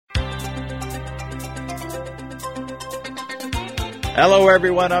Hello,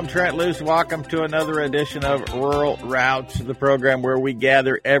 everyone. I'm Trent Luce. Welcome to another edition of Rural Routes, the program where we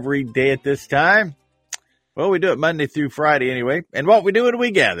gather every day at this time. Well, we do it Monday through Friday anyway. And what we do when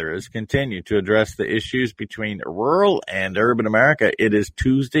we gather is continue to address the issues between rural and urban America. It is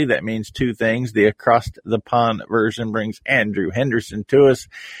Tuesday. That means two things. The Across the Pond version brings Andrew Henderson to us.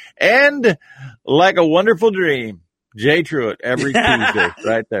 And like a wonderful dream, Jay Truitt every Tuesday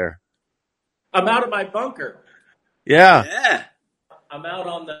right there. I'm out of my bunker. Yeah. I'm out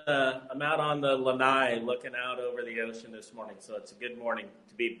on the lanai looking out over the ocean this morning. So it's a good morning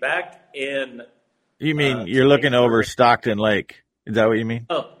to be back in. You mean you're looking over Stockton Lake? Is that what you mean?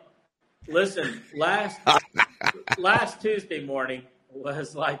 Oh, listen, last Tuesday morning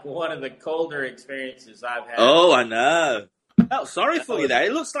was like one of the colder experiences I've had. Oh, I know. Oh, sorry for you there.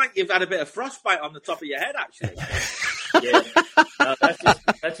 It looks like you've had a bit of frostbite on the top of your head, actually. Yeah, no,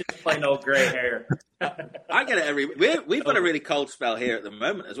 that's just plain old gray hair. I get it we've got a really cold spell here at the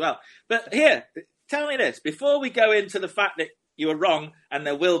moment as well. But here, tell me this before we go into the fact that you were wrong and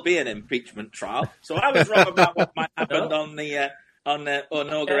there will be an impeachment trial. So I was wrong about what might happen on the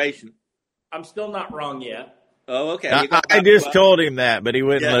inauguration. I'm still not wrong yet. Oh, okay. I just told him that, but he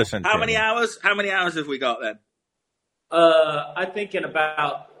wouldn't listen. How many hours have we got then? I think in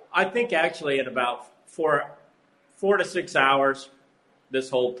about 4 to 6 hours, this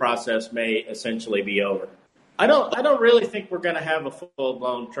whole process may essentially be over. I don't really think we're going to have a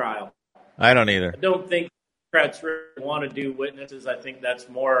full-blown trial. I don't either. I don't think Democrats really want to do witnesses. I think that's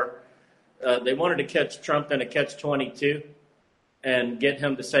more they wanted to catch Trump in a catch-22 and get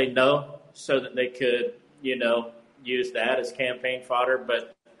him to say no so that they could, use that as campaign fodder.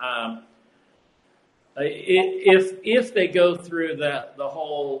 But if they go through the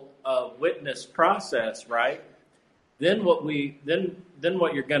whole witness process, right? Then what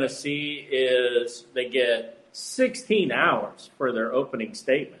you're going to see is they get 16 hours for their opening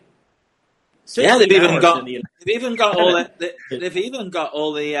statement. Yeah, they've even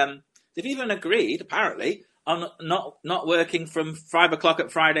agreed apparently on not working from 5 o'clock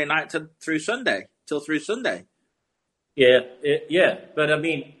at Friday night through Sunday. Yeah. But I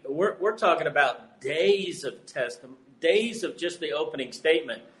mean, we're talking about days of testimony, days of just the opening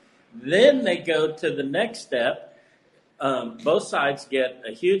statement. Then they go to the next step. Both sides get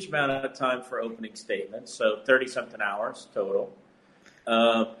a huge amount of time for opening statements, so 30-something hours total.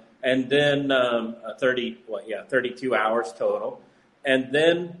 And then 32 hours total. And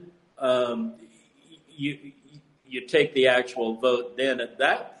then you take the actual vote then at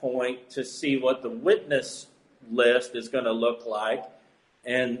that point to see what the witness list is going to look like.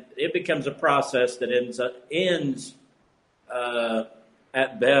 And it becomes a process that ends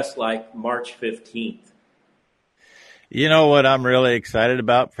at best like March 15th. You know what I'm really excited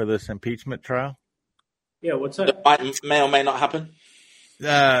about for this impeachment trial? Yeah, what's that? That may or may not happen.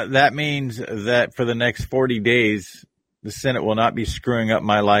 That means that for the next 40 days, the Senate will not be screwing up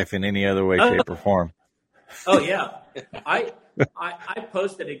my life in any other way, shape, or form. Oh, yeah. I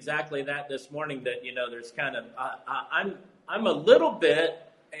posted exactly that this morning that, there's kind of, I'm a little bit,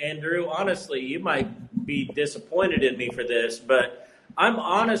 Andrew, honestly, you might be disappointed in me for this, but I'm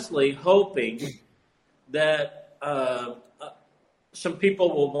honestly hoping that some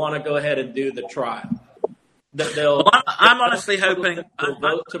people will want to go ahead and do the trial. That I'm honestly hoping.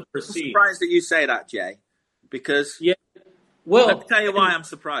 Vote to proceed. I'm surprised that you say that, Jay, because well, let me tell you why I'm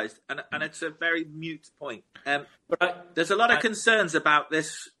surprised, and it's a very mute point. There's a lot of concerns about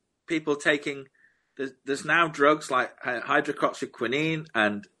this. People taking there's now drugs like hydroxyquinine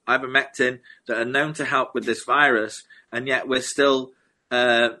and ivermectin that are known to help with this virus, and yet we're still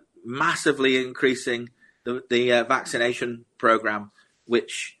massively increasing the vaccination program,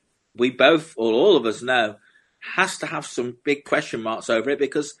 which we both, or all of us know, has to have some big question marks over it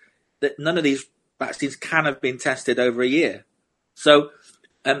because none of these vaccines can have been tested over a year. So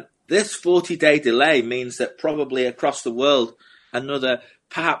this 40-day delay means that probably across the world, another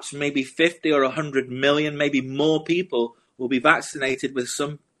perhaps maybe 50 or 100 million, maybe more people will be vaccinated with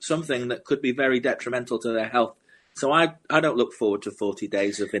something that could be very detrimental to their health. So I don't look forward to 40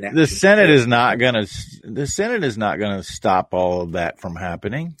 days of inaction. The Senate is not going to stop all of that from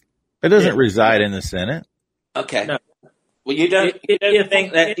happening. It doesn't reside in the Senate. Okay. No. Well, you don't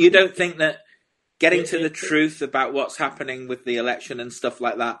think that getting to the truth about what's happening with the election and stuff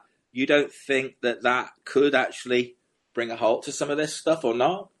like that, you don't think that could actually bring a halt to some of this stuff or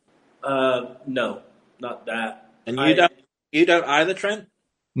not? No, not that. And you don't either, Trent?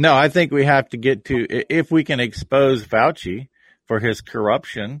 No, I think we have to get to, if we can expose Fauci for his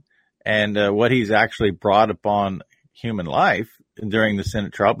corruption and what he's actually brought upon human life during the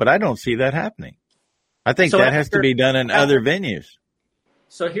Senate trial, but I don't see that happening. I think that has to be done in other venues.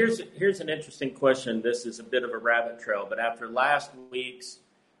 So here's an interesting question. This is a bit of a rabbit trail, but after last week's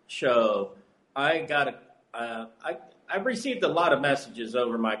show, I've received a lot of messages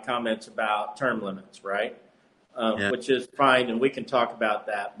over my comments about term limits, right? Which is fine, and we can talk about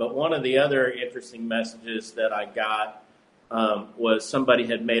that. But one of the other interesting messages that I got was somebody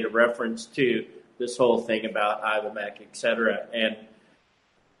had made a reference to this whole thing about IVMEC, et cetera.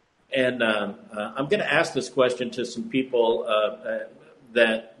 And I'm going to ask this question to some people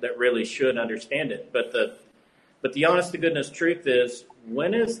that really should understand it. But the honest to goodness truth is,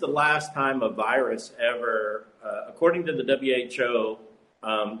 when is the last time a virus ever, according to the WHO,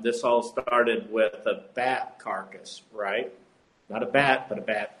 this all started with a bat carcass, right? Not a bat, but a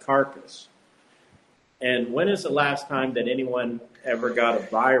bat carcass. And when is the last time that anyone ever got a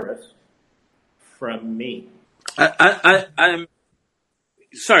virus from meat? I'm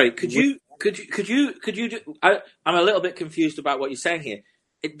sorry. Could you? I'm a little bit confused about what you're saying here.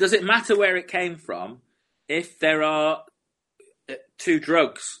 Does it matter where it came from if there are two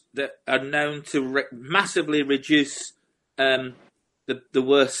drugs that are known to massively reduce the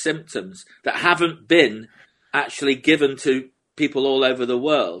worst symptoms that haven't been actually given to people all over the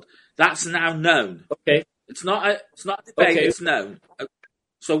world? That's now known. Okay. It's not a debate. Okay. It's known.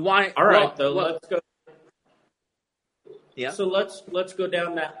 So why? All right. Let's go. Yeah. So let's go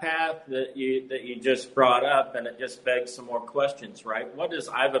down that path that you just brought up, and it just begs some more questions, right? What does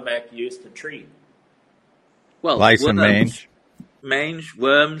IVMEC use to treat? Well, lice and mange,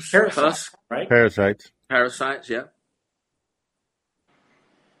 worms, parasites, right? Parasites, yeah.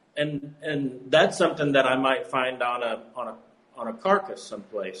 And that's something that I might find on a carcass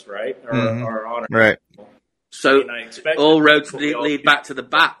someplace, right? Or on a right. So all roads lead back to the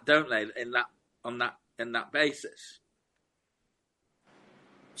bat, don't they? In that basis.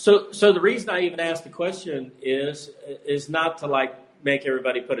 So the reason I even asked the question is not to make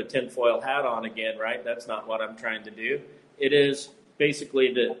everybody put a tinfoil hat on again, right? That's not what I'm trying to do. It is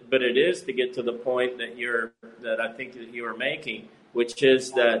basically but it is to get to the point that I think that you were making, which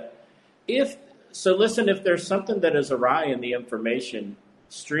is that if there's something that is awry in the information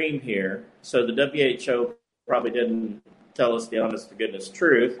stream here, so the WHO probably didn't tell us the honest to goodness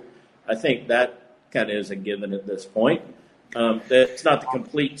truth. I think that kind of is a given at this point. That's not the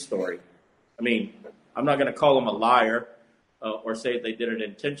complete story. I mean, I'm not going to call them a liar or say they did it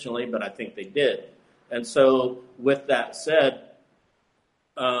intentionally, but I think they did. And so with that said,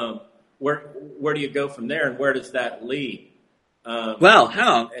 where do you go from there, and where does that lead? Well, hang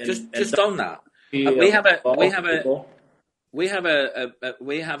on, just on that. We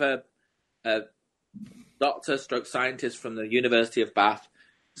have a doctor stroke scientist from the University of Bath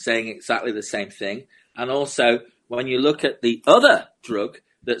saying exactly the same thing. And also, when you look at the other drug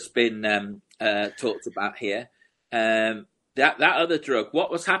that's been talked about here, that other drug,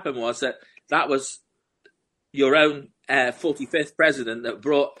 what was happened was that was your own 45th president that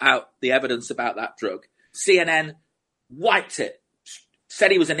brought out the evidence about that drug. CNN wiped it,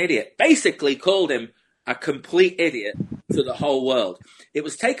 said he was an idiot, basically called him a complete idiot to the whole world. It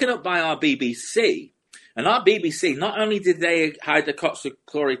was taken up by our BBC, and our BBC, not only did they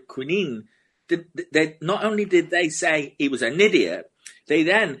hydroxychloroquine, not only did they say he was an idiot, they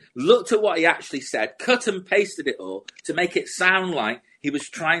then looked at what he actually said, cut and pasted it all to make it sound like he was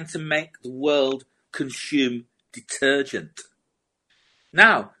trying to make the world consume detergent.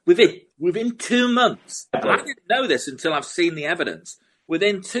 Now, within 2 months, I didn't know this until I've seen the evidence.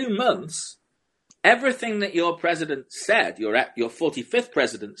 Within 2 months, everything that your president said, your 45th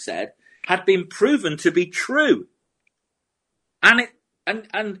president said, had been proven to be true. And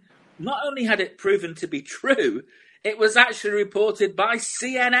not only had it proven to be true, it was actually reported by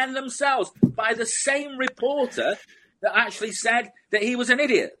CNN themselves, by the same reporter that actually said that he was an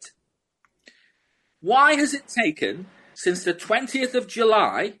idiot. Why has it taken since the 20th of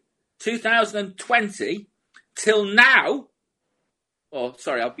July, 2020, till now, or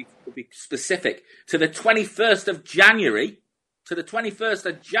sorry, I'll be specific, to the 21st of January,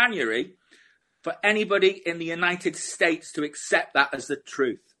 for anybody in the United States to accept that as the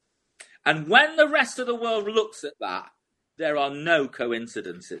truth? And when the rest of the world looks at that, there are no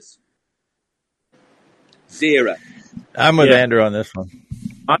coincidences. Zero. I'm with Andrew on this one.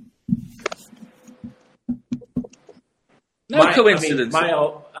 No coincidence.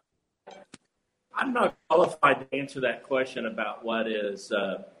 I'm not qualified to answer that question about what is,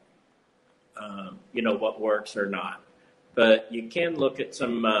 what works or not. But you can look at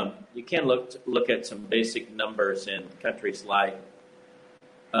some. Look at some basic numbers in countries like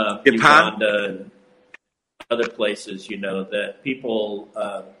Uganda and other places. That people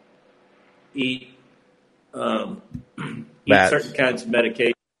eat eat certain kinds of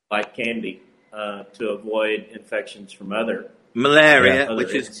medication like candy to avoid infections from other malaria,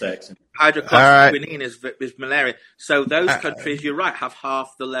 which insects. Is hydroxyquinine is malaria. So those countries, you're right, have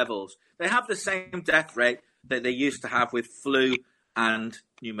half the levels. They have the same death rate that they used to have with flu and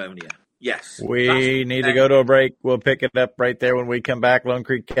pneumonia. Yes. We need to go to a break. We'll pick it up right there when we come back. Lone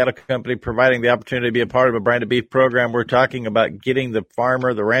Creek Cattle Company providing the opportunity to be a part of a branded beef program. We're talking about getting the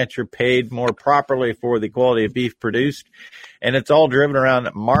farmer, the rancher, paid more properly for the quality of beef produced. And it's all driven around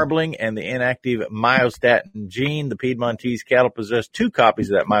marbling and the inactive myostatin gene. The Piedmontese cattle possess 2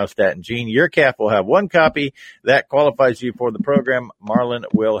 copies of that myostatin gene. Your calf will have 1 copy. That qualifies you for the program. Marlon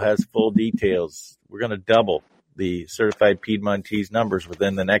Will has full details. We're going to double the certified Piedmontese numbers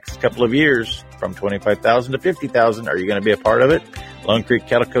within the next couple of years from 25,000 to 50,000. Are you going to be a part of it?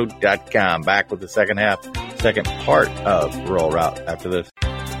 LoneCreekCattleCo.com. Back with the second part of Rural Route after this.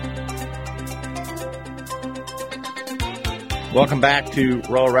 Welcome back to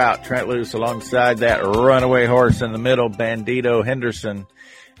Rural Route. Trent Loos alongside that runaway horse in the middle, Bandito Henderson,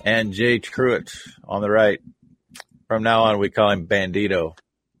 and Jay Truitt on the right. From now on, we call him Bandito,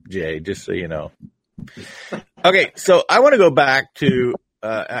 Jay, just so you know. Okay, so I want to go back to,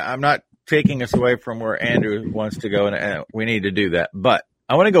 I'm not taking us away from where Andrew wants to go, and we need to do that. But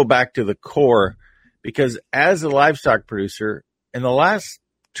I want to go back to the core because as a livestock producer, in the last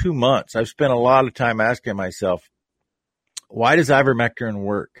 2 months, I've spent a lot of time asking myself, why does ivermectin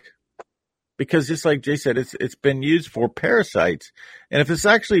work? Because just like Jay said, it's been used for parasites. And if this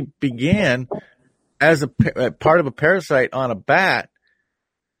actually began as a part of a parasite on a bat,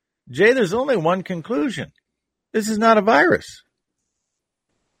 Jay, there's only one conclusion. This is not a virus.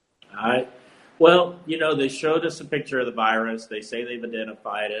 Well, they showed us a picture of the virus. They say they've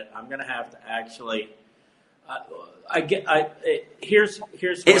identified it. I'm going to have to actually. Here's.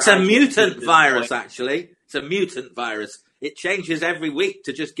 It's a mutant virus, actually. It's a mutant virus. It changes every week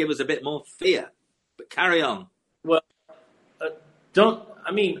to just give us a bit more fear. But carry on. Well,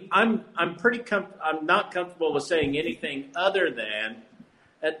 I'm pretty. I'm not comfortable with saying anything other than,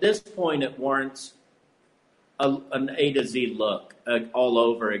 at this point, it warrants an A to Z look all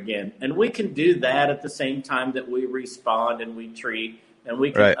over again. And we can do that at the same time that we respond and we treat and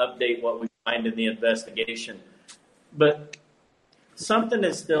we can update what we find in the investigation. But something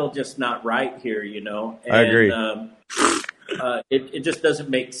is still just not right here, And, I agree. It just doesn't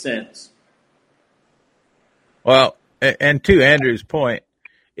make sense. Well, and to Andrew's point,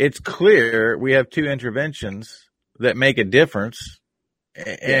 it's clear we have 2 interventions that make a difference,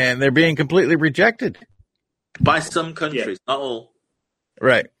 and they're being completely rejected. By some countries, not all.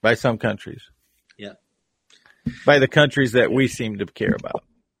 Right, by some countries. Yeah. By the countries that we seem to care about.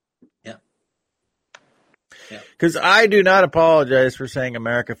 Yeah. Because I do not apologize for saying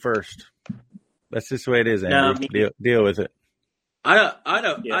America first. That's just the way it is, Andrew. No, deal with it. I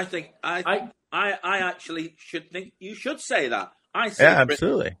don't. Yeah. I think I actually should think you should say that. I say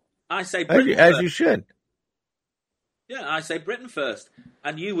absolutely. I say Britain as first. You should. Yeah, I say Britain first,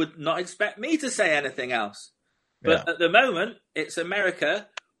 and you would not expect me to say anything else. But at the moment, it's America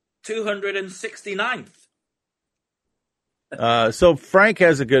 269th. So Frank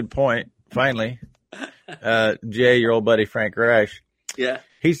has a good point, finally. Jay, your old buddy Frank Rash. Yeah.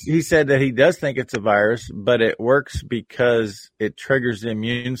 He said that he does think it's a virus, but it works because it triggers the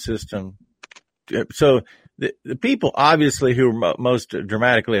immune system. So the people, obviously, who are most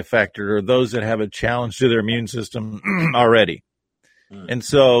dramatically affected are those that have a challenge to their immune system already. And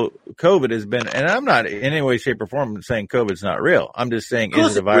so COVID has been, and I'm not in any way, shape, or form saying COVID's not real. I'm just saying,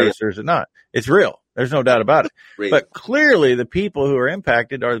 is it a virus or is it not? It's real. There's no doubt about it. But clearly the people who are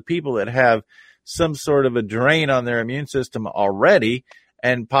impacted are the people that have some sort of a drain on their immune system already,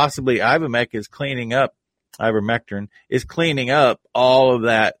 and possibly ivermectin is cleaning up all of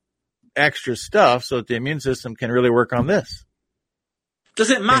that extra stuff so that the immune system can really work on this.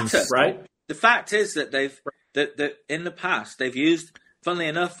 Does it matter? Right. The fact is that that in the past they've used, funnily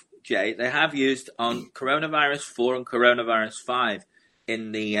enough, Jay, they have used on coronavirus 4 and coronavirus 5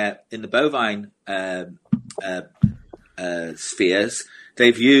 in the bovine spheres.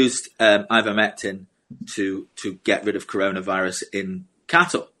 They've used ivermectin to get rid of coronavirus in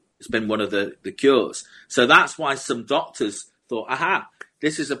cattle. It's been one of the cures. So that's why some doctors thought,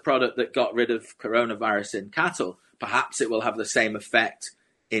 this is a product that got rid of coronavirus in cattle. Perhaps it will have the same effect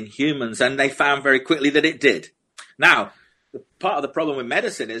in humans. And they found very quickly that it did. Now, part of the problem with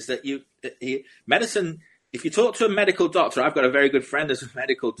medicine is that medicine, if you talk to a medical doctor, I've got a very good friend as a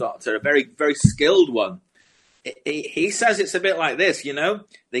medical doctor, a very, very skilled one. He says it's a bit like this,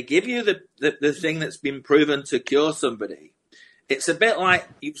 they give you the thing that's been proven to cure somebody. It's a bit like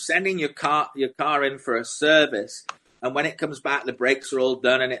you sending your car in for a service, and when it comes back, the brakes are all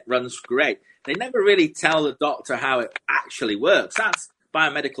done and it runs great. They never really tell the doctor how it actually works. That's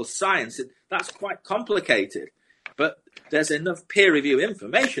biomedical science. That's quite complicated. But there's enough peer review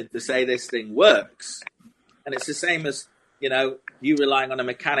information to say this thing works. And it's the same as, you relying on a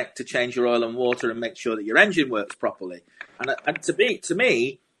mechanic to change your oil and water and make sure that your engine works properly. And to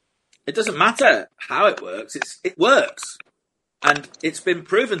me, it doesn't matter how it works. It works. And it's been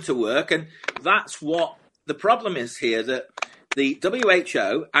proven to work. And that's what the problem is here, that the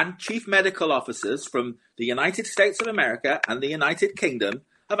WHO and chief medical officers from the United States of America and the United Kingdom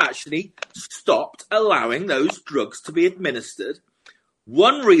have actually stopped allowing those drugs to be administered.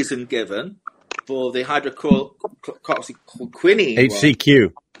 One reason given for the hydroxyquinine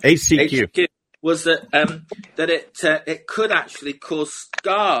HCQ was that it could actually cause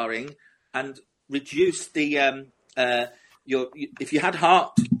scarring and reduce the if you had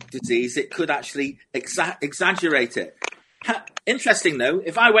heart disease, it could actually exaggerate it. Interesting though,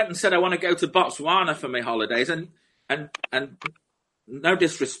 if I went and said I want to go to Botswana for my holidays, and no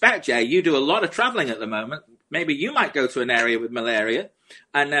disrespect, Jay, you do a lot of traveling at the moment. Maybe you might go to an area with malaria,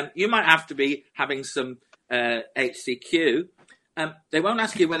 and you might have to be having some HCQ. They won't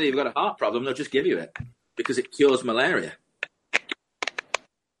ask you whether you've got a heart problem. They'll just give you it because it cures malaria.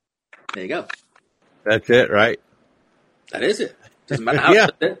 There you go. That's it, right? That is it. Doesn't matter how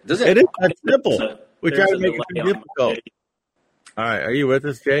does it? It is that simple. We try to make it too difficult. All right, are you with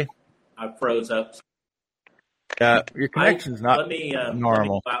us, Jay? I froze up. Your connection's not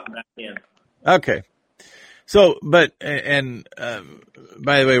normal. Let me back in. Okay. So, by the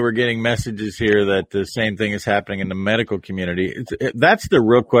way, we're getting messages here that the same thing is happening in the medical community. That's the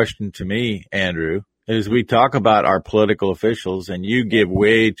real question to me, Andrew, is we talk about our political officials, and you give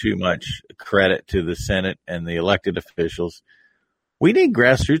way too much credit to the Senate and the elected officials. We need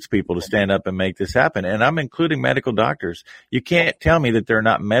grassroots people to stand up and make this happen, and I'm including medical doctors. You can't tell me that there are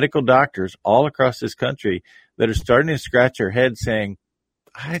not medical doctors all across this country that are starting to scratch their head saying,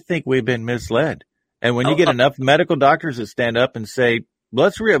 I think we've been misled. And when you get enough medical doctors that stand up and say,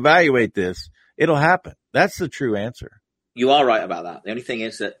 let's reevaluate this, it'll happen. That's the true answer. You are right about that. The only thing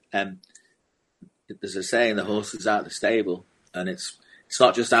is that there's a saying, the horse is out the stable, and it's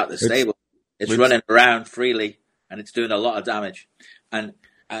not just out the stable. It's running around freely, and it's doing a lot of damage. And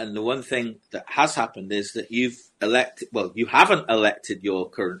the one thing that has happened is that you haven't elected your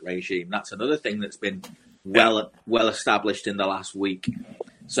current regime. That's another thing that's been well established in the last week.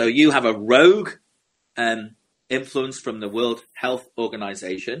 So you have a rogue influence from the World Health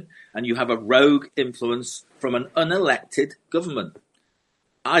Organization, and you have a rogue influence from an unelected government.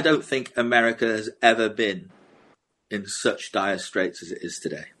 I don't think America has ever been in such dire straits as it is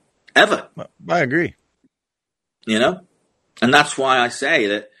today. Ever. I agree. And that's why I say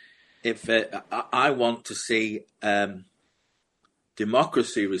that if I want to see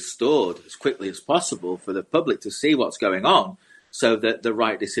democracy restored as quickly as possible for the public to see what's going on, so that the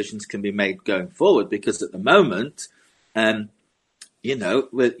right decisions can be made going forward. Because at the moment,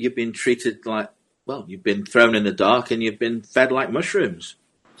 you've been treated you've been thrown in the dark and you've been fed like mushrooms.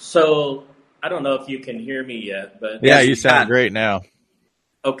 So I don't know if you can hear me yet, but yeah, you sound great now.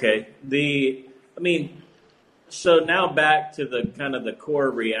 Okay. So now back to the kind of the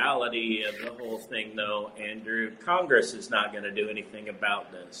core reality of the whole thing, though, Andrew. Congress is not going to do anything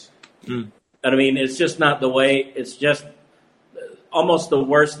about this. And it's just not the way. It's just almost the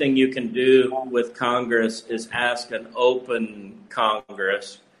worst thing you can do with Congress is ask an open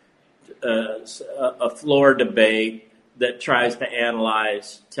Congress, a floor debate that tries to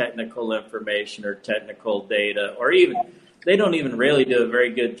analyze technical information or technical data, or even they don't even really do a very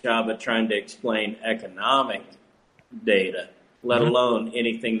good job of trying to explain economic data, let alone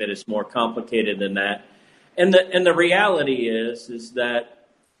anything that is more complicated than that. And the reality is that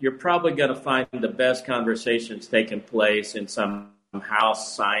you're probably going to find the best conversations taking place in some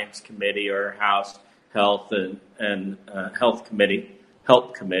House Science Committee or House Health and Health Committee,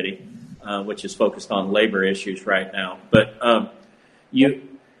 which is focused on labor issues right now. But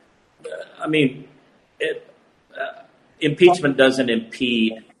impeachment doesn't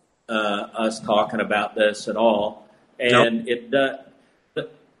impede us talking about this at all, and nope.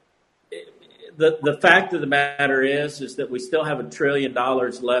 The fact of the matter is that we still have $1 trillion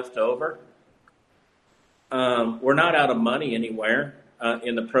left over. We're not out of money anywhere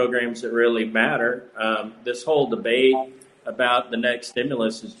in the programs that really matter. This whole debate about the next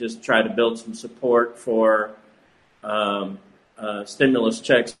stimulus is just try to build some support for stimulus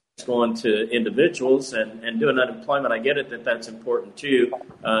checks going to individuals and doing unemployment. I get it that that's important too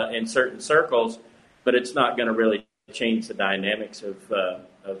in certain circles, but it's not going to really change the dynamics of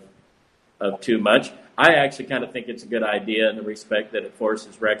too much. I actually kind of think it's a good idea in the respect that it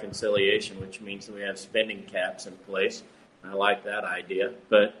forces reconciliation, which means that we have spending caps in place. I like that idea,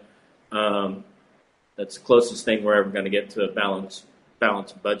 but that's the closest thing we're ever going to get to a balanced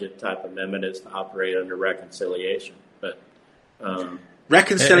budget type amendment is to operate under reconciliation. But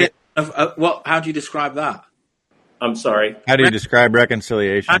reconciliation of what? How do you describe that? I'm sorry. How do you describe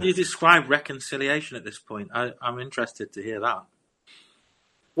reconciliation? How do you describe reconciliation at this point? I'm interested to hear that.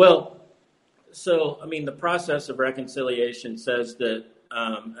 Well, so I mean, the process of reconciliation says that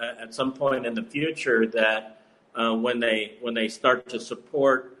at some point in the future that when they start to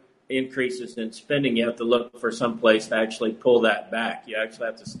support increases in spending, you have to look for some place to actually pull that back. You actually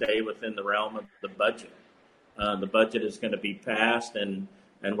have to stay within the realm of the budget. The budget is going to be passed, and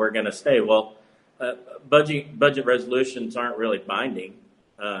we're going to stay. Well, budget resolutions aren't really binding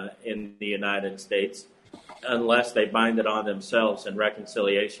in the United States unless they bind it on themselves, and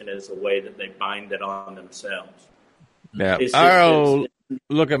reconciliation is a way that they bind it on themselves. Yeah.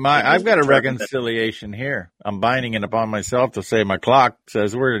 Look at I've got a reconciliation here. I'm binding it upon myself to say my clock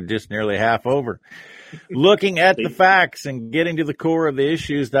says we're just nearly half over. Looking at the facts and getting to the core of the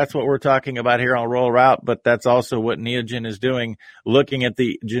issues, that's what we're talking about here on Rural Route, but that's also what Neogen is doing, looking at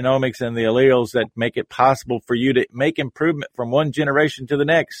the genomics and the alleles that make it possible for you to make improvement from one generation to the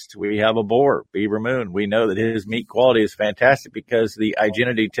next. We have a boar, Beaver Moon. We know that his meat quality is fantastic because the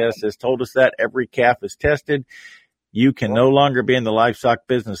Igenity test has told us that every calf is tested. You can no longer be in the livestock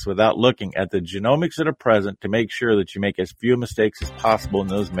business without looking at the genomics that are present to make sure that you make as few mistakes as possible in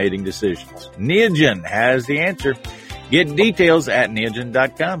those mating decisions. Neogen has the answer. Get details at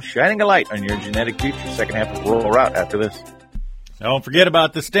neogen.com, shining a light on your genetic future. Second half of Rural Route after this. Don't forget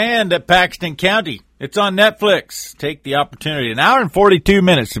about The Stand at Paxton County. It's on Netflix. Take the opportunity. An hour and 42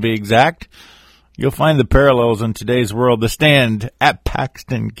 minutes to be exact. You'll find the parallels in today's world. The Stand at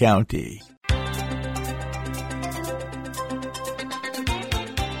Paxton County.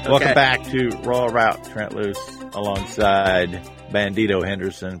 Welcome back to Rural Route. Trent Loos alongside Bandito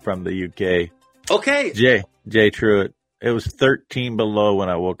Henderson from the UK. Okay. Jay Truitt. It was 13 below when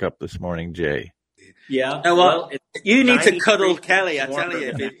I woke up this morning, Jay. Yeah. You know what? You need to cuddle Kelly. I tell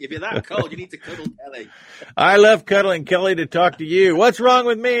you, if you're that cold, you need to cuddle Kelly. I love cuddling Kelly to talk to you. What's wrong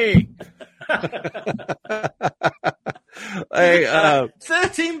with me? Hey,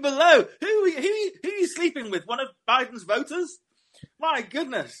 13 below. Who are you sleeping with? One of Biden's voters? My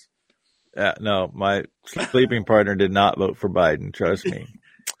goodness. No, my sleeping partner did not vote for Biden. Trust me.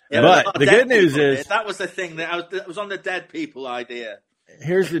 Yeah, but the good news is that was the thing that was on the dead people idea.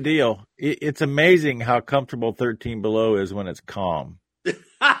 Here's the deal. It's amazing how comfortable 13 below is when it's calm.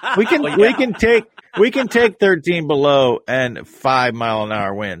 We can take 13 below and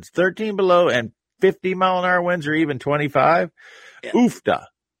 5-mile-an-hour winds. 13 below and 50-mile-an-hour winds, or even 25. Yeah. Oofda.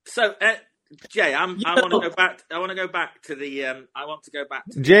 So, Jay, I want to go back to the.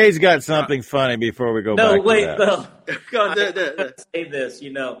 Jay's got something funny before we go back. No, wait, Bill. Go on, do. Say this.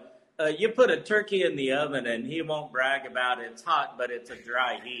 You put a turkey in the oven, and he won't brag about it's hot, but it's a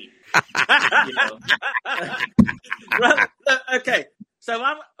dry heat. Well, okay. So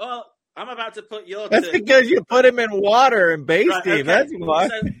I'm about to put your. That's because you put him in water and baste him. Okay. That's why.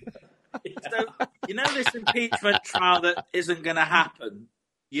 So this impeachment trial that isn't going to happen.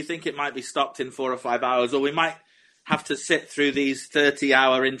 You think it might be stopped in 4 or 5 hours, or we might have to sit through these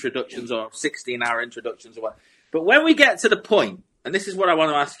 30-hour introductions or 16-hour introductions or what. But when we get to the point, and this is what I want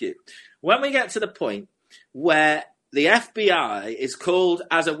to ask you, when we get to the point where the FBI is called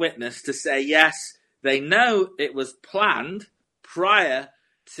as a witness to say, yes, they know it was planned prior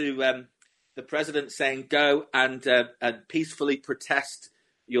to the president saying go and peacefully protest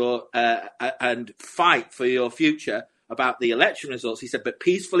your and fight for your future about the election results, he said, but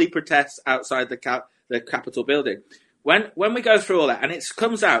peacefully protest outside the Capitol building. When we go through all that, and it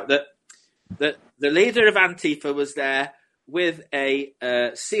comes out that the leader of Antifa was there with a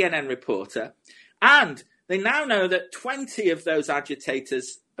CNN reporter, and they now know that 20 of those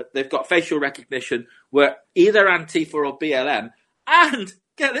agitators, they've got facial recognition, were either Antifa or BLM, and,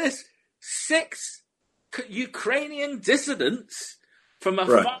 get this, 6 Ukrainian dissidents from a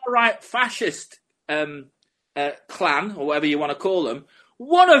far-right fascist clan, or whatever you want to call them,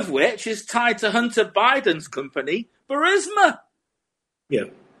 one of which is tied to Hunter Biden's company, Burisma. Yeah.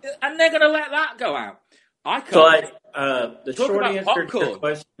 And they're going to let that go out. The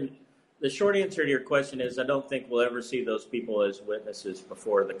short answer to your question is I don't think we'll ever see those people as witnesses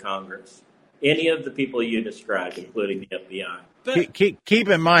before the Congress. Any of the people you described, including the FBI. But keep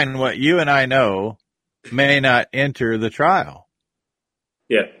in mind what you and I know may not enter the trial.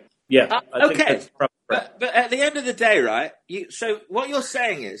 Yeah. Yeah. I think okay. that's But at the end of the day, right? So what you're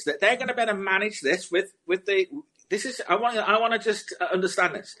saying is that they're going to better manage this with the. This is I want to just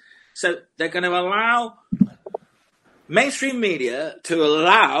understand this. So they're going to allow mainstream media to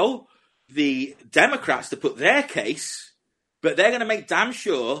allow the Democrats to put their case, but they're going to make damn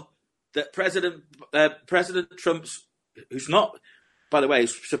sure that President Trump's, who's not, by the way,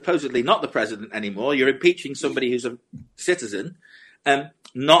 is supposedly not the president anymore. You're impeaching somebody who's a citizen,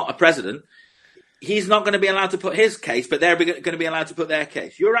 not a president. He's not going to be allowed to put his case, but they're going to be allowed to put their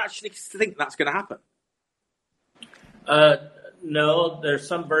case. You actually think that's going to happen? No, there's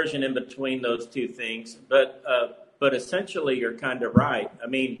some version in between those two things, but essentially you're kind of right. I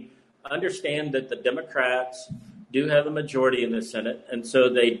mean, understand that the Democrats do have a majority in the Senate, and so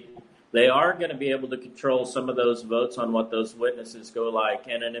they are going to be able to control some of those votes on what those witnesses go like.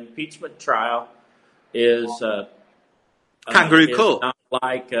 And an impeachment trial is kangaroo court, not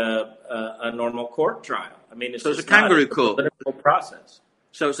like a normal court trial. I mean, it's a kangaroo court political process.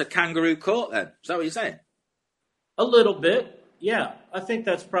 So it's a kangaroo court, then? Is that what you're saying? A little bit, yeah. I think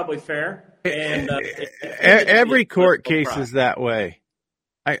that's probably fair. And every court case is that way.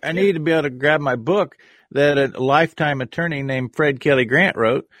 I need to be able to grab my book that a lifetime attorney named Fred Kelly Grant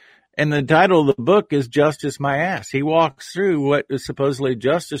wrote, and the title of the book is Justice My Ass. He walks through what is supposedly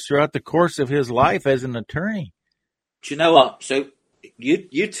justice throughout the course of his life as an attorney. Do you know what? So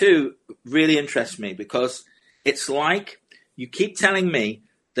you two really interest me, because it's like you keep telling me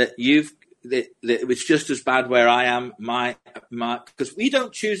that that it was just as bad where I am. Because we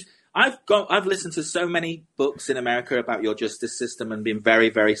don't choose. I've listened to so many books in America about your justice system and been very,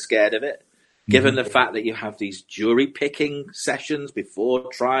 very scared of it, given the fact that you have these jury picking sessions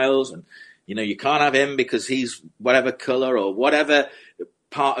before trials, and you can't have him because he's whatever color or whatever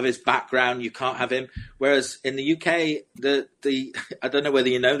part of his background, you can't have him. Whereas in the UK, the I don't know whether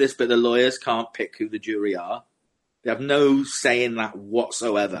you know this, but the lawyers can't pick who the jury are. They have no say in that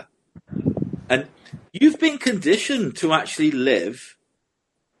whatsoever. And you've been conditioned to actually live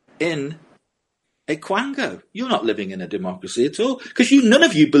in a quango. You're not living in a democracy at all, because none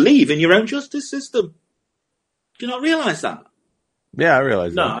of you believe in your own justice system. Do you not realise that? Yeah, I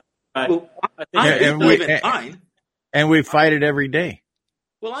realize that. No, I believe in mine. And we fight it every day.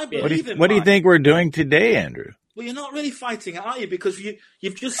 Well, I believe in What do you think we're doing today, Andrew? Well, you're not really fighting it, are you? Because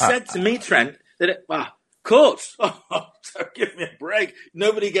you've just said to me, Trent, that courts. Oh, give me a break.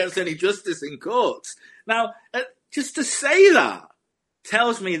 Nobody gets any justice in courts. Now, just to say that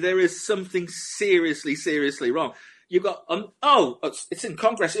tells me there is something seriously, seriously wrong. You've got, it's in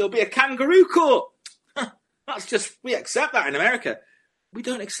Congress. It'll be a kangaroo court. That's just, we accept that in America. We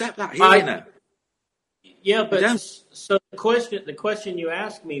don't accept that here, Yeah, but so the question you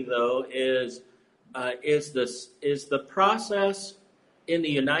asked me though is the process in the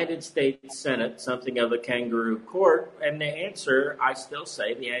United States Senate something of a kangaroo court? And the answer, I still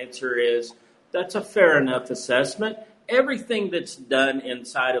say, the answer is that's a fair enough assessment. Everything that's done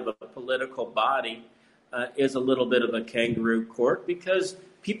inside of a political body is a little bit of a kangaroo court, because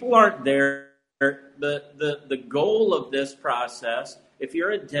people aren't there. The goal of this process, if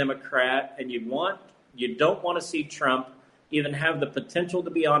you're a Democrat and you don't want to see Trump even have the potential to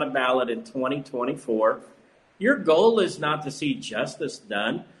be on a ballot in 2024, your goal is not to see justice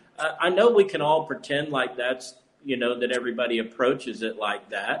done. I know we can all pretend like that's, that everybody approaches it like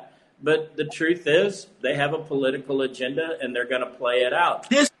that. But the truth is they have a political agenda and they're going to play it out.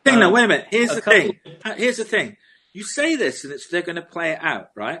 Here's the thing. Now, wait a minute. Here's the thing. You say this and they're going to play it out,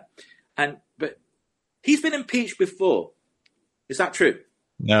 right? But he's been impeached before. Is that true?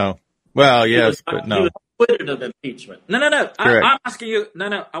 No. Well, yes, but no. He was acquitted of impeachment. No. I'm asking you.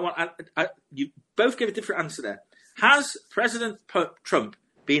 No. You both give a different answer there. Has President Trump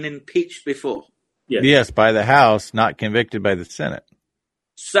been impeached before? Yes, by the House, not convicted by the Senate.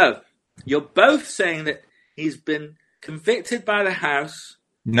 So you're both saying that he's been convicted by the House.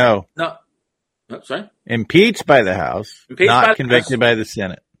 No. Sorry. Impeached by the House, not convicted by the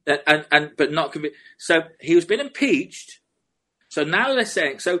Senate. But not convicted. So he was been impeached. So now they're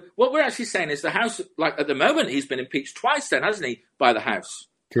saying, so what we're actually saying is the House, like at the moment, he's been impeached twice then, hasn't he, by the House?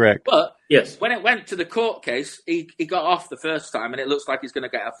 Correct. But yes, when it went to the court case, he got off the first time, and it looks like he's going to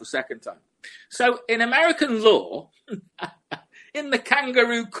get off the second time. So in American law, in the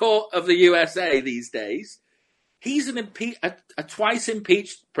kangaroo court of the USA these days, he's a twice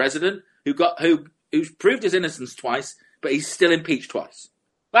impeached president who's proved his innocence twice, but he's still impeached twice.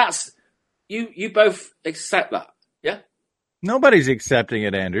 That's you both accept that, yeah? Nobody's accepting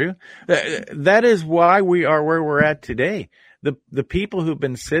it, Andrew. That is why we are where we're at today. the people who've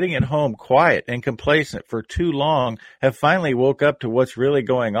been sitting at home quiet and complacent for too long have finally woke up to what's really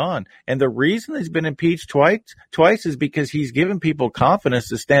going on. And the reason he's been impeached twice is because he's given people confidence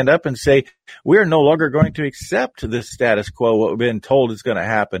to stand up and say, we're no longer going to accept this status quo, what we've been told is going to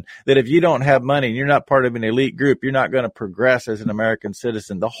happen, that if you don't have money and you're not part of an elite group, you're not going to progress as an American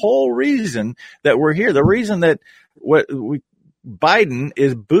citizen. The whole reason that we're here, the reason that Biden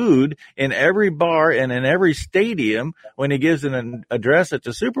is booed in every bar and in every stadium when he gives an address at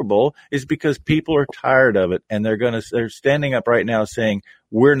the Super Bowl is because people are tired of it, and they're standing up right now saying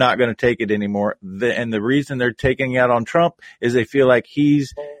we're not going to take it anymore. And the reason they're taking it out on Trump is they feel like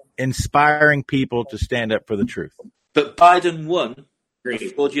he's inspiring people to stand up for the truth. But Biden won a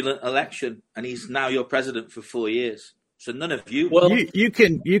fraudulent election, and he's now your president for 4 years. So none of you. Well, you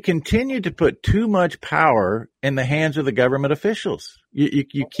continue to put too much power in the hands of the government officials. You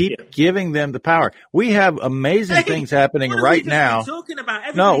keep giving them the power. We have amazing things happening right now.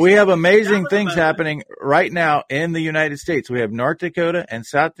 No, we have amazing things happening right now in the United States. We have North Dakota and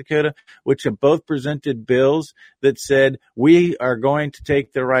South Dakota, which have both presented bills that said we are going to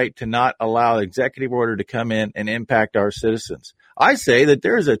take the right to not allow executive order to come in and impact our citizens. I say that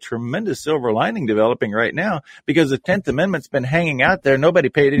there is a tremendous silver lining developing right now because the 10th Amendment's been hanging out there. Nobody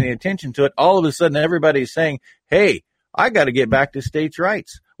paid any attention to it. All of a sudden, everybody's saying, hey, I got to get back to states'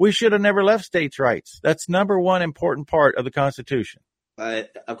 rights. We should have never left states' rights. That's number one important part of the Constitution. I've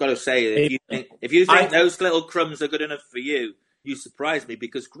got to say, if you think those little crumbs are good enough for you, you surprise me,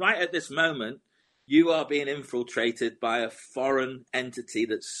 because right at this moment, you are being infiltrated by a foreign entity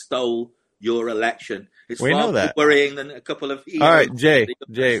that stole your election. It's far more worrying than a couple of emails. All right, Jay,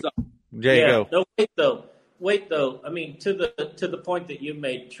 go. No, wait though. I mean, to the point that you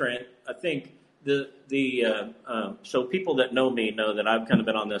made, Trent, I think so people that know me know that I've kind of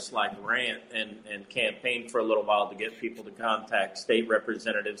been on this like rant and campaign for a little while to get people to contact state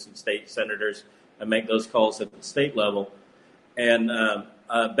representatives and state senators and make those calls at the state level. And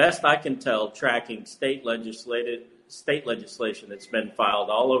best I can tell, tracking state legislation that's been filed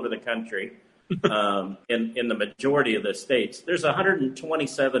all over the country in the majority of the states, there's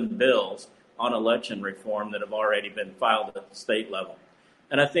 127 bills on election reform that have already been filed at the state level.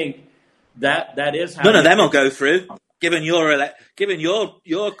 And I think that is how none of them will go through. Given your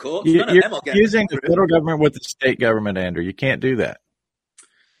courts, none of them will get using the federal government with the state government, Andrew. You can't do that.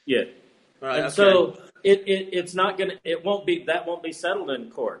 Yeah, right. And so it's not going to. It won't be. That won't be settled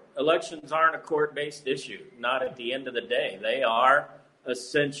in court. Elections aren't a court-based issue. Not at the end of the day. They are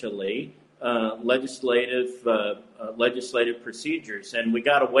essentially legislative procedures, and we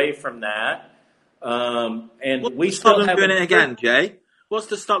got away from that. And we still haven't doing it again, Jay. What's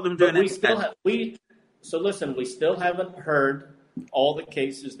to stop them doing it? So listen, we still haven't heard all the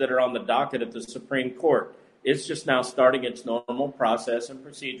cases that are on the docket at the Supreme Court. It's just now starting its normal process and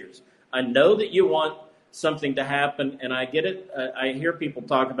procedures. I know that you want something to happen, and I get it. I hear people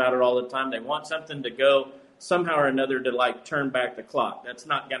talk about it all the time. They want something to go somehow or another to like turn back the clock. That's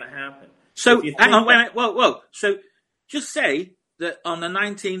not going to happen. So hang on, wait, whoa. So just say that on the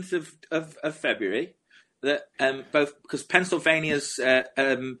 19th of February, that both, because Pennsylvania's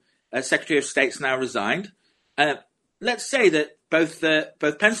Secretary of State's now resigned. Let's say that both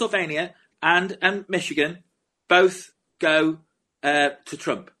Pennsylvania and Michigan both go to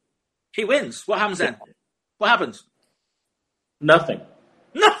Trump. He wins. What happens then? What happens? Nothing.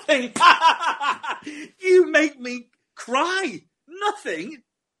 You make me cry. Nothing.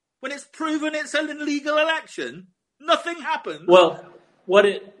 When it's proven it's an illegal election, nothing happens. Well, what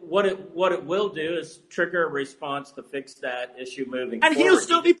it will do is trigger a response to fix that issue moving and forward. He'll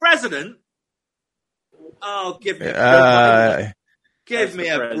still be president. Oh, give me a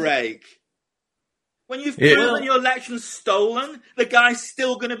break. When you've proven your election's stolen, the guy's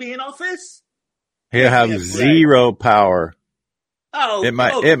still going to be in office. He'll have zero power. Oh, he's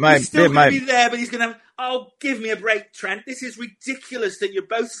still going to be there, but he's going to have. Oh, give me a break, Trent. This is ridiculous that you're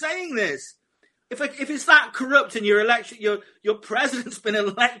both saying this. If it's that corrupt in your election, your president's been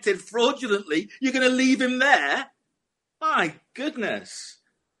elected fraudulently, you're going to leave him there? My goodness.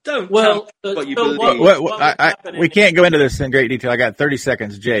 Don't tell me what you believe. We can't go into this in great detail. I got 30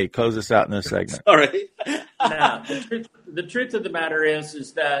 seconds. Jay, close us out in this segment. Sorry. Now, the truth of the matter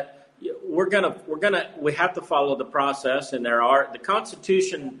is that we have to follow the process, and the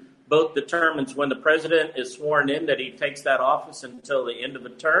Constitution both determines when the president is sworn in that he takes that office until the end of the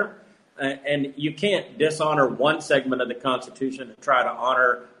term. And you can't dishonor one segment of the Constitution to try to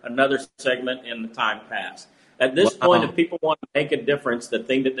honor another segment in the time past. At this point, if people want to make a difference, the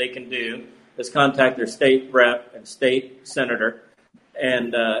thing that they can do is contact their state rep and state senator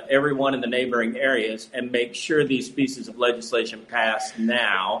and everyone in the neighboring areas and make sure these pieces of legislation pass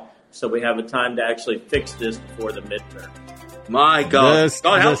now, so we have a time to actually fix this before the midterm. My God.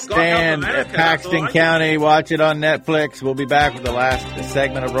 The Stand at Paxton County. Watch it on Netflix. We'll be back with the last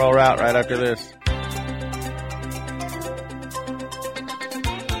segment of Rural Route right after this.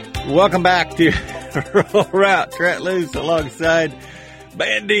 Welcome back to Rural Route. Trent Loos alongside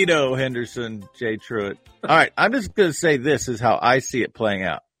Bandito Henderson, Jay Truitt. All right, I'm just going to say this is how I see it playing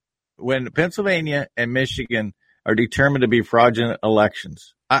out. When Pennsylvania and Michigan are determined to be fraudulent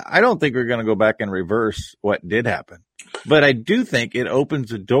elections, I don't think we're going to go back and reverse what did happen. But I do think it opens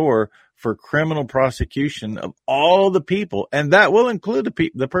the door for criminal prosecution of all the people, and that will include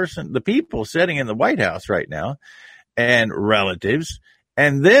the people sitting in the White House right now and relatives.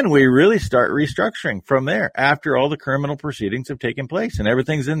 And then we really start restructuring from there after all the criminal proceedings have taken place and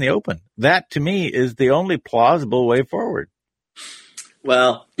everything's in the open. That, to me, is the only plausible way forward.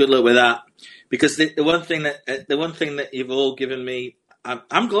 Well, good luck with that, because the one thing that you've all given me.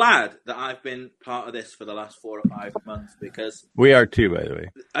 I'm glad that I've been part of this for the last 4 or 5 months, because we are too, by the way.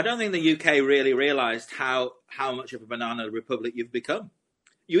 I don't think the UK really realised how much of a banana republic you've become.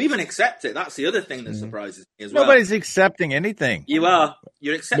 You even accept it. That's the other thing that surprises me as well. Nobody's accepting anything. You are.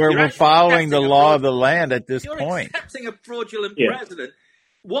 We're following the law of the land at this point. You're accepting a fraudulent president.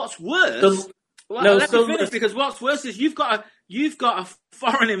 What's worse? Let me finish, because what's worse is you've got a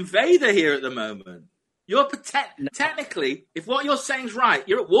foreign invader here at the moment. You're technically, if what you're saying is right,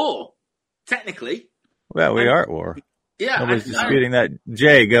 you're at war. Technically. Well, we are at war. Yeah, nobody's disputing that.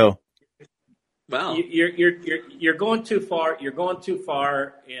 Jay, go. Well, you're going too far. You're going too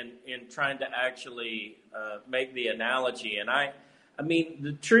far in trying to actually make the analogy. And I mean,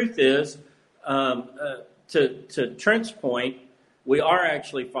 the truth is, to Trent's point, we are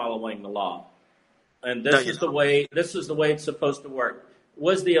actually following the law, and this is the way it's supposed to work.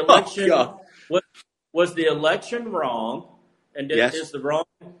 Was the election? Was the election wrong? And yes. is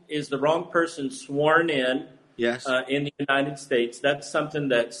the wrong person sworn in? Yes. In the United States? That's something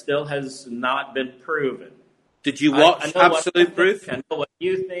that still has not been proven. Did you watch Absolute Proof? I know what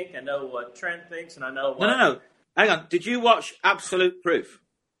you think. I know what Trent thinks, and I know what. No. Hang on. Did you watch Absolute Proof?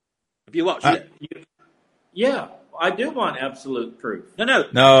 Have you watched it? Yeah, I do want absolute proof. No.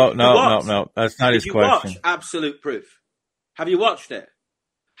 That's not his question. Did you watch Absolute Proof? Have you watched it?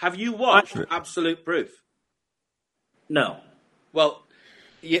 Have you watched Absolute Proof? No. Well,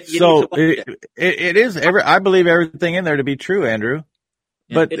 you so it is. I believe everything in there to be true, Andrew.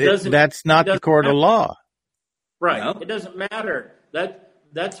 But that's not the court of law, right? No. It doesn't matter.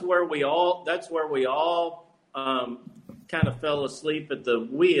 That's where we all kind of fell asleep at the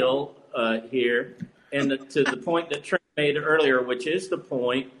wheel here, and to the point that Trent made earlier, which is the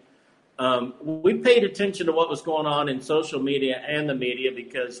point. We paid attention to what was going on in social media and the media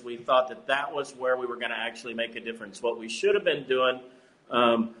because we thought that was where we were going to actually make a difference. What we should have been doing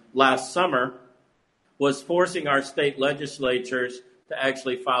last summer was forcing our state legislatures to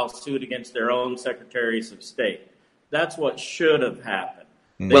actually file suit against their own secretaries of state. That's what should have happened.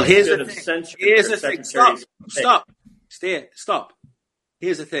 Well, here's the thing. Stop.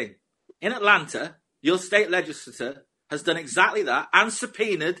 Here's the thing. In Atlanta, your state legislature has done exactly that and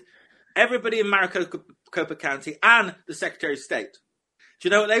subpoenaed everybody in Maricopa County and the Secretary of State. Do you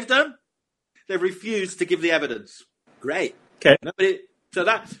know what they've done? They've refused to give the evidence. Great. Okay.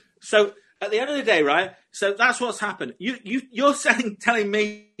 So at the end of the day, right? So that's what's happened. You're telling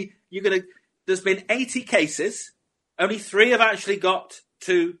me there's been 80 cases. Only 3 have actually got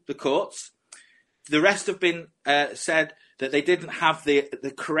to the courts. The rest have been said that they didn't have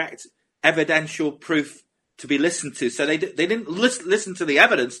the correct evidential proof to be listened to. So they didn't listen to the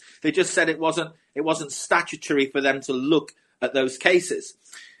evidence. They just said it wasn't statutory for them to look at those cases.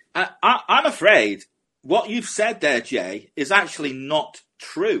 I'm afraid what you've said there, Jay, is actually not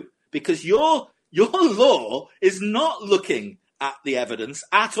true, because your law is not looking at the evidence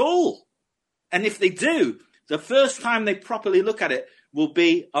at all. And if they do, the first time they properly look at it will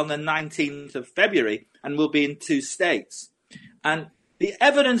be on the 19th of February and will be in 2 states. And the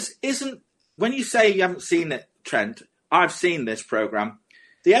evidence isn't, when you say you haven't seen it, Trent, I've seen this program.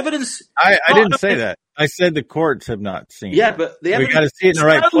 The evidence... I didn't say that. I said the courts have not seen it. Yeah, but the evidence... We've got to see it in the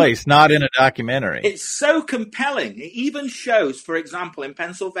right place, not in a documentary. It's so compelling. It even shows, for example, in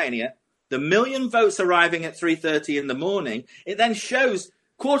Pennsylvania, the 1 million votes arriving at 3:30 in the morning. It then shows,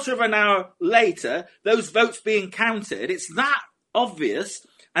 quarter of an hour later, those votes being counted. It's that obvious.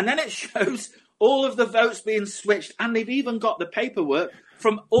 And then it shows all of the votes being switched, and they've even got the paperwork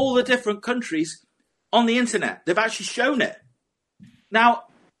from all the different countries on the internet. They've actually shown it. Now,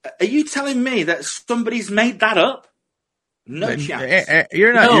 are you telling me that somebody's made that up? No chance.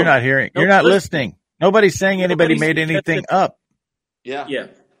 You're not hearing. You're not listening. Nobody's saying anybody made anything up. Yeah.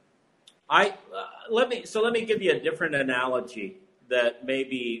 Let me give you a different analogy that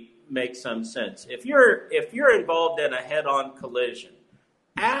maybe makes some sense. If you're involved in a head-on collision,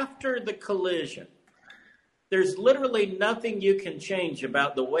 after the collision, there's literally nothing you can change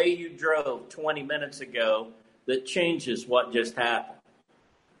about the way you drove 20 minutes ago that changes what just happened.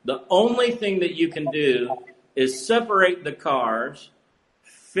 The only thing that you can do is separate the cars,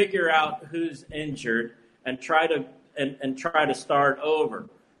 figure out who's injured, and try to start over.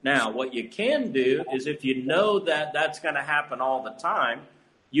 Now, what you can do is, if you know that that's going to happen all the time,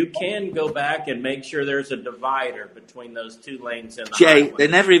 you can go back and make sure there's a divider between those two lanes in the highway. They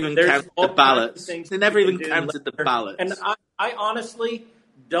never even counted the ballots. They never even counted the ballots. And I honestly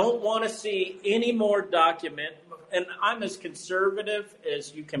don't want to see any more document. And I'm as conservative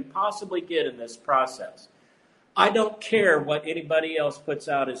as you can possibly get in this process. I don't care what anybody else puts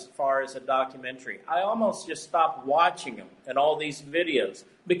out as far as a documentary. I almost just stopped watching them and all these videos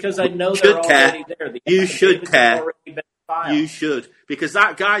because I know they're already there. You should care. You should, because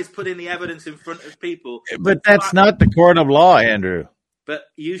that guy's putting the evidence in front of people. But that's not the court of law, Andrew. But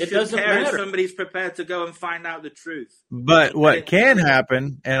you should care if somebody's prepared to go and find out the truth. But what can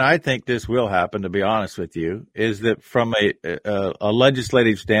happen, and I think this will happen, to be honest with you, is that from a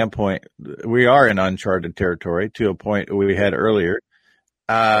legislative standpoint, we are in uncharted territory to a point we had earlier.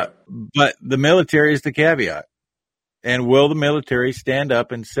 But the military is the caveat. And will the military stand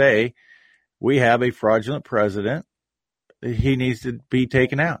up and say, we have a fraudulent president, he needs to be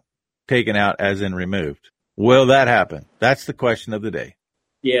taken out as in removed? Will that happen? That's the question of the day.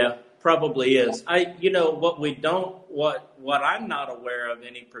 Yeah, probably is. What I'm not aware of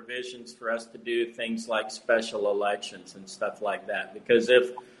any provisions for us to do things like special elections and stuff like that. Because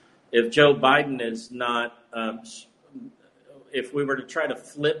if Joe Biden is not, if we were to try to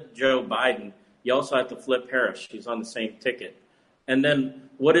flip Joe Biden, you also have to flip Harris. She's on the same ticket. And then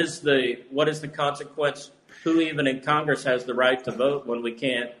what is the consequence? Who even in Congress has the right to vote when we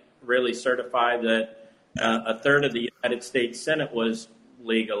can't really certify that a third of the United States Senate was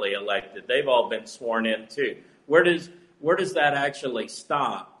legally elected? They've all been sworn in too. Where does that actually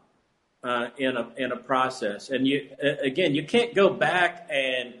stop in a process? And you can't go back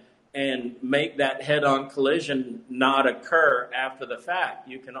and make that head-on collision not occur after the fact.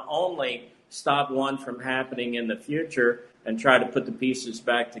 You can only stop one from happening in the future and try to put the pieces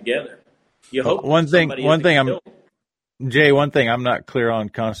back together. You hope one thing I'm not clear on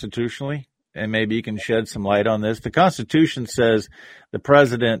constitutionally, and maybe you can shed some light on this. The Constitution says the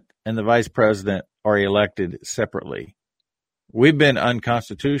president and the vice president are elected separately. We've been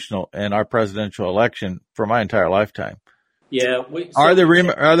unconstitutional in our presidential election for my entire lifetime. Yeah. Are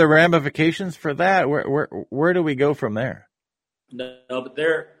there ramifications for that? Where do we go from there? No, but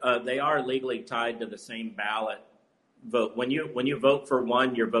they are legally tied to the same ballot vote. When you vote for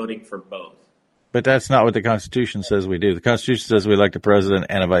one, you're voting for both. But that's not what the Constitution says we do. The Constitution says we elect a president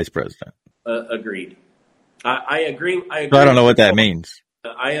and a vice president. Agreed. I agree. I don't know what that means.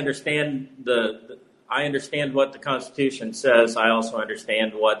 I understand I understand what the Constitution says. I also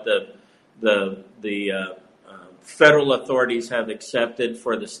understand what the federal authorities have accepted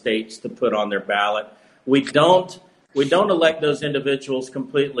for the states to put on their ballot. We don't elect those individuals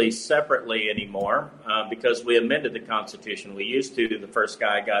completely separately anymore because we amended the Constitution. We used to. The first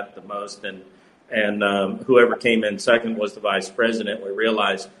guy got the most, and whoever came in second was the vice president. We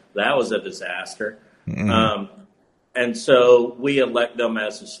realized that was a disaster. Mm-hmm. And so we elect them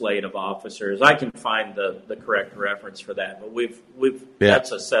as a slate of officers. I can find the correct reference for that, but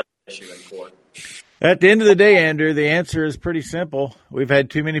that's a set issue in court. At the end of the day, Andrew, the answer is pretty simple. We've had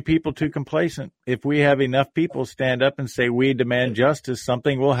too many people too complacent. If we have enough people stand up and say we demand justice,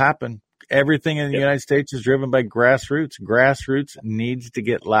 something will happen. Everything in the United States is driven by grassroots. Grassroots needs to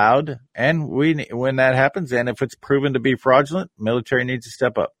get loud. And when that happens, and if it's proven to be fraudulent, military needs to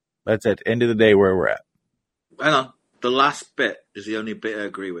step up. That's at the end of the day where we're at. Hang on. The last bit is the only bit I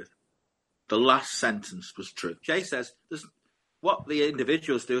agree with. The last sentence was true. Jay says what the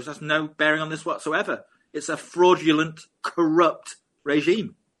individuals do has no bearing on this whatsoever. It's a fraudulent, corrupt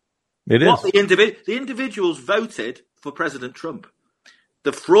regime. It is. The individuals voted for President Trump.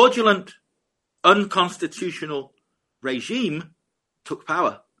 The fraudulent, unconstitutional regime took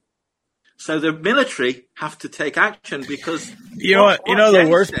power. So the military have to take action because the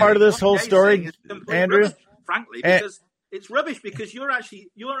worst part of this whole story, Andrew, rubbish, frankly, because it's rubbish because you're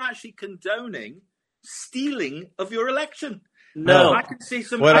actually condoning stealing of your election. No, I can see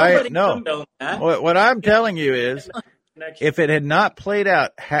some. What I'm telling you is, if it had not played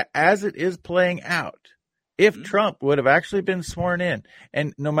out as it is playing out, if Trump would have actually been sworn in,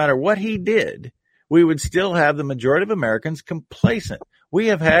 and no matter what he did, we would still have the majority of Americans complacent. We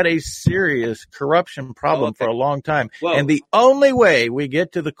have had a serious corruption problem for a long time. Whoa. And the only way we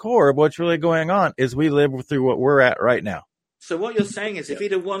get to the core of what's really going on is we live through what we're at right now. So what you're saying is if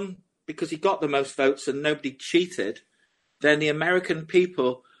he'd have won because he got the most votes and nobody cheated, then the American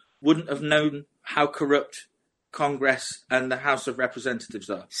people wouldn't have known how corrupt Congress and the House of Representatives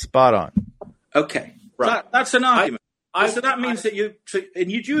are. Spot on. Okay. Right. That's an argument. So that means that you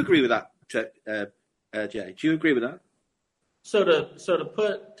do agree with that, Jay? Do you agree with that? So to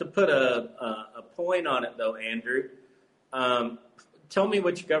put a point on it, though, Andrew, tell me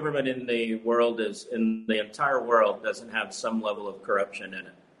which government in the entire world doesn't have some level of corruption in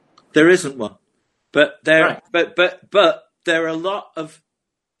it. There isn't one, but there are a lot of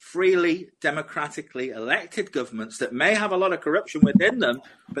freely democratically elected governments that may have a lot of corruption within them,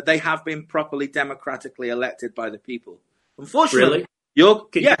 but they have been properly democratically elected by the people. Unfortunately, you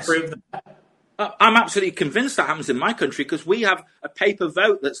prove that? I'm absolutely convinced that happens in my country because we have a paper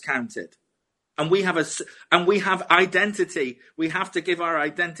vote that's counted, and we have identity. We have to give our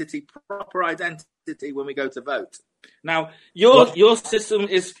identity proper identity when we go to vote. Now, your system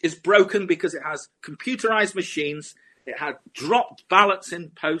is broken because it has computerized machines. It had dropped ballots in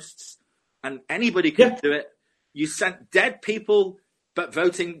posts, and anybody could do it. You sent dead people, but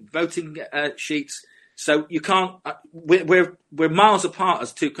voting sheets. So you can't. We're miles apart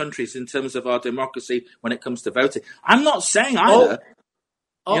as two countries in terms of our democracy when it comes to voting. I'm not saying either.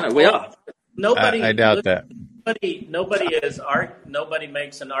 We are. Nobody. I doubt that. Nobody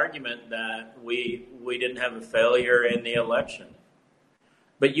makes an argument that we didn't have a failure in the election.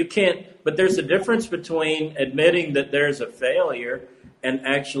 But you can't. But there's a difference between admitting that there's a failure and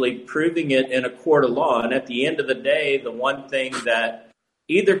actually proving it in a court of law. And at the end of the day, the one thing that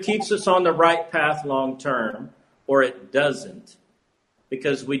either keeps us on the right path long term or it doesn't,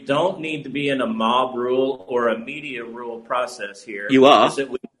 because we don't need to be in a mob rule or a media rule process here. You are. Because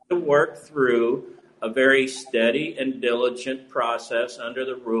we need to work through a very steady and diligent process under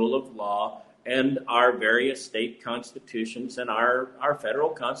the rule of law and our various state constitutions and our federal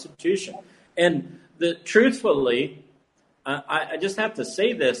constitution. And truthfully, I just have to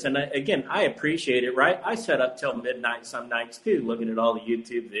say this, and I appreciate it, right? I set up till midnight some nights, too, looking at all the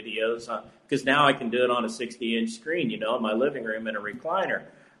YouTube videos, because now I can do it on a 60-inch screen, in my living room in a recliner.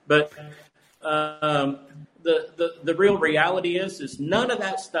 But the real reality is none of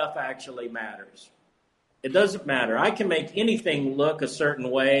that stuff actually matters. It doesn't matter. I can make anything look a certain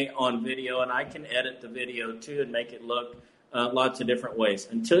way on video, and I can edit the video, too, and make it look lots of different ways.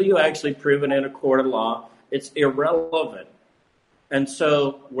 Until you actually prove it in a court of law, it's irrelevant. And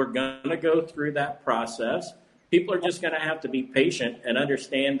so we're going to go through that process. People are just going to have to be patient and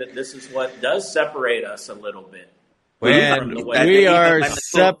understand that this is what does separate us a little bit. We are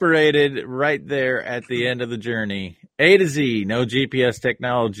separated right there at the end of the journey. A to Z, no GPS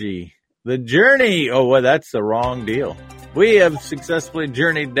technology. The journey, that's the wrong deal. We have successfully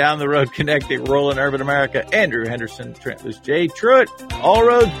journeyed down the road connecting rural and urban America. Andrew Henderson, Trent Loos, Jay Truitt. All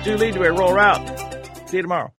roads do lead to a rural route. See you tomorrow.